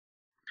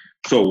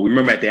So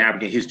remember, at the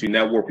African History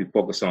Network, we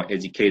focus on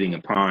educating,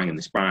 empowering, and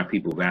inspiring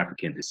people of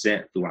African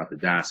descent throughout the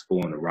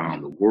diaspora and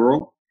around the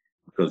world,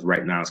 because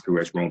right now it's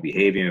correct wrong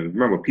behavior. And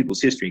remember,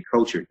 people's history and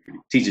culture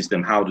teaches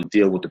them how to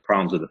deal with the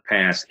problems of the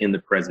past, in the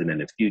present,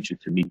 and the future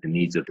to meet the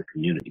needs of the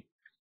community.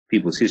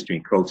 People's history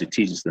and culture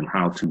teaches them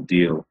how to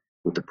deal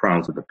with the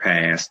problems of the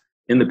past,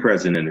 in the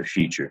present, and the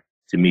future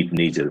to meet the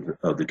needs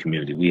of the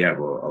community. We have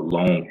a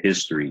long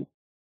history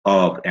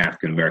of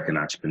African American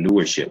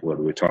entrepreneurship,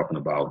 whether we're talking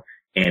about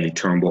Annie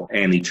Turnbull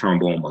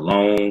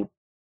Malone,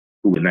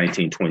 who in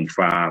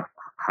 1925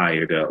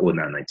 hired, or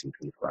not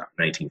 1925,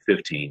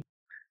 1915,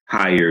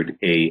 hired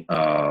a,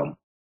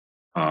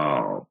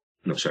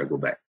 no, sorry, go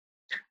back.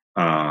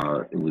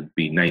 It would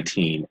be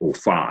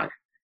 1905,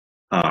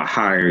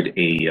 hired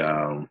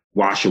a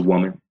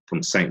washerwoman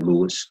from St.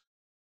 Louis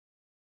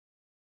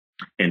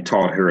and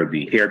taught her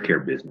the hair care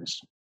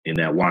business. And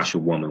that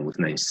washerwoman was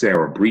named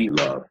Sarah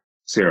Breedlove.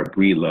 Sarah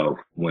Breedlove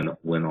went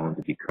on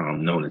to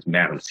become known as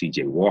Madam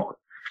C.J. Walker.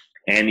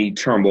 Annie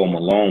Turnbull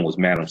Malone was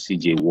Madam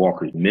C.J.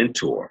 Walker's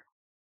mentor.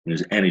 And it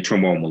was Annie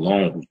Turnbull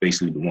Malone who's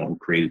basically the one who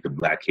created the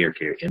black hair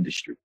care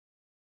industry.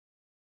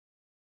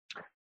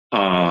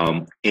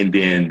 And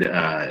then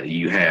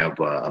you have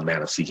a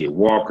Madam C.J.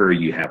 Walker.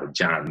 You have a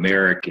John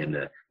Merrick in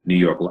the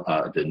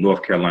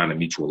North Carolina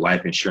Mutual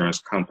Life Insurance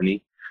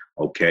Company.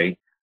 Okay,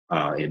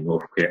 in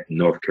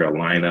North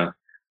Carolina.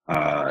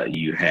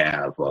 You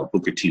have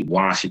Booker T.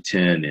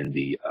 Washington in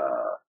the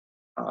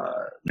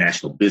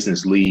National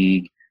Business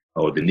League,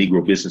 or the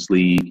Negro Business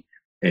League.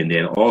 And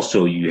then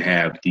also you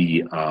have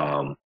the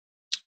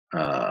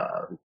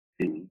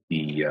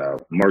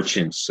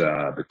merchants,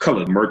 the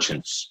Colored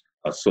Merchants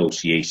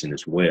Association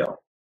as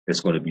well. That's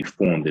going to be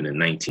formed in the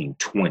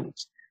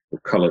 1920s, the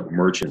Colored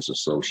Merchants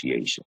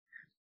Association.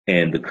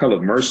 And the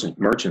Colored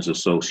Merchants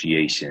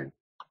Association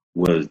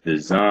was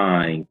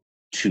designed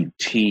to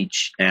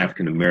teach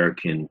African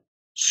American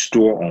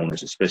store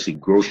owners, especially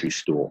grocery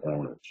store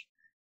owners,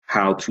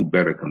 how to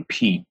better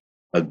compete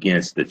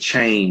against the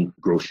chain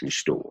grocery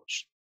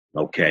stores.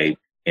 Okay,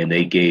 and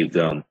they gave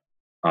them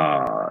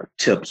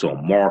tips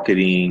on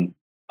marketing.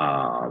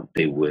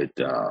 They would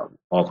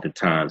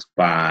oftentimes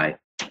buy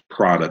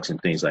products and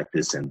things like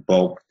this in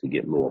bulk to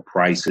get lower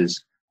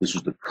prices. This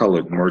was the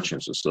Colored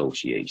Merchants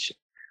Association.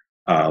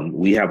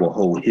 We have a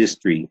whole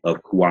history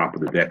of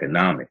cooperative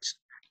economics.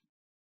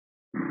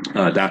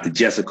 Dr.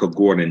 Jessica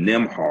Gordon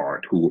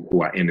Nimhard,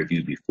 who I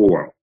interviewed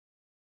before,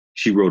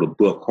 she wrote a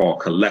book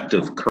called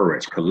Collective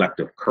Courage.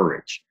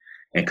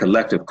 And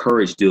Collective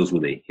Courage deals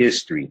with a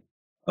history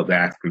of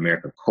African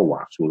American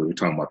co-ops. Whether we're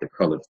talking about the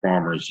Colored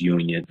Farmers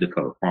Union, the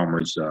Colored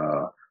Farmers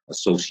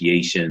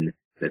Association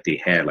that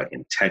they had, like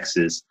in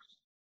Texas,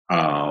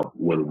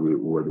 whether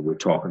we're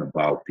talking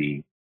about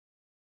the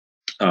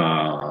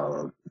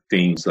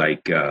things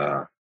like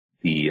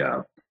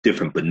the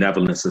different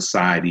benevolent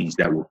societies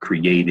that were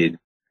created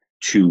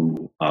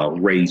to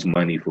raise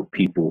money for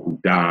people who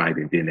died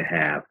and didn't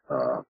have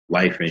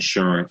life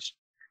insurance.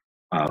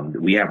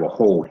 We have a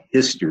whole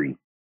history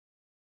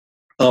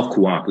of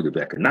cooperative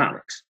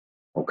economics.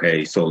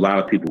 Okay, so a lot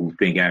of people who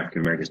think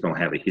African Americans don't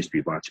have a history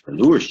of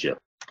entrepreneurship,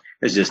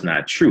 that's just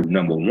not true.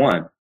 Number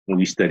one, when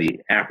we study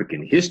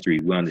African history,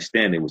 we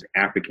understand it was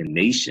African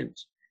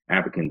nations,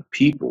 African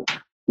people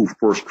who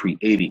first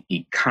created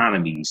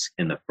economies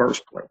in the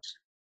first place.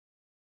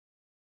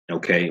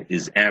 Okay,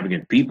 is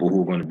African people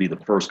who are going to be the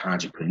first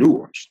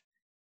entrepreneurs.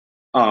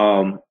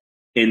 And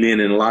then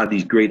in a lot of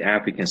these great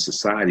African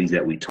societies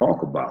that we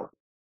talk about,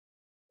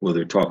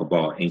 whether talk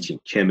about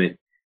ancient Kemet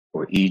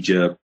or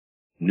Egypt,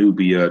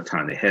 Nubia,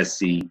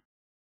 Ta-Nehisi,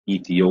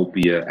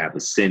 Ethiopia,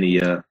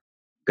 Abyssinia,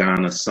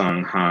 Ghana,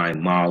 Songhai,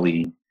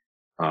 Mali,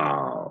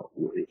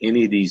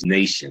 any of these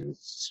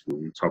nations,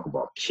 when we talk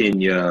about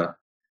Kenya,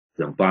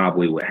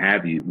 Zimbabwe, what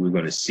have you, we're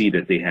going to see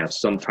that they have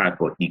some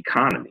type of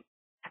economy.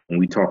 When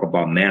we talk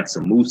about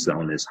Mansa Musa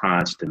on his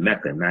Hajj to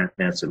Mecca,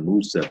 Mansa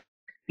Musa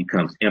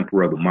becomes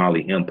emperor of the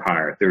Mali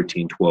Empire,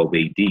 1312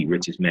 AD,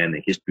 richest man in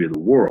the history of the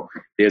world.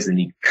 There's an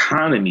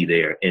economy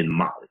there in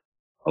Mali.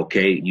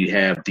 Okay, you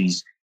have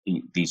these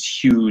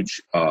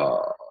huge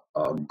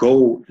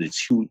gold,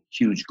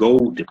 huge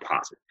gold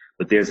deposits,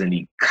 but there's an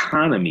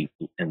economy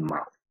in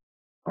Mali.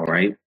 All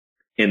right,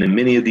 and in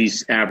many of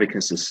these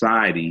African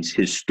societies,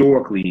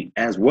 historically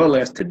as well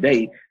as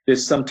today,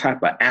 there's some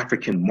type of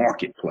African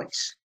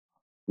marketplace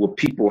where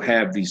people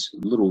have these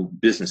little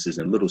businesses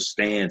and little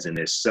stands, and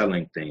they're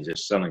selling things. They're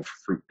selling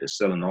fruit. They're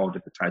selling all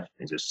different types of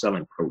things. They're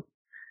selling produce.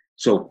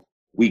 So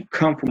we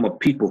come from a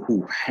people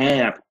who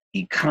have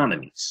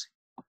economies,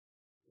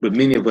 but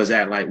many of us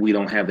act like we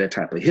don't have that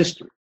type of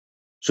history.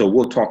 So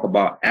we'll talk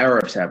about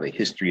Arabs have a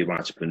history of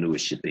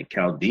entrepreneurship, and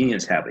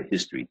Chaldeans have a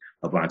history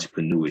of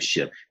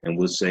entrepreneurship, and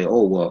we'll say,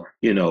 oh, well,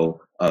 you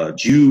know,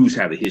 Jews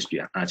have a history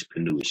of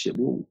entrepreneurship.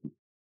 Well,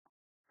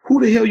 who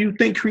the hell you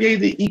think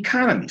created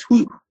economies?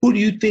 Who do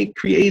you think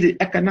created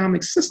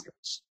economic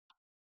systems?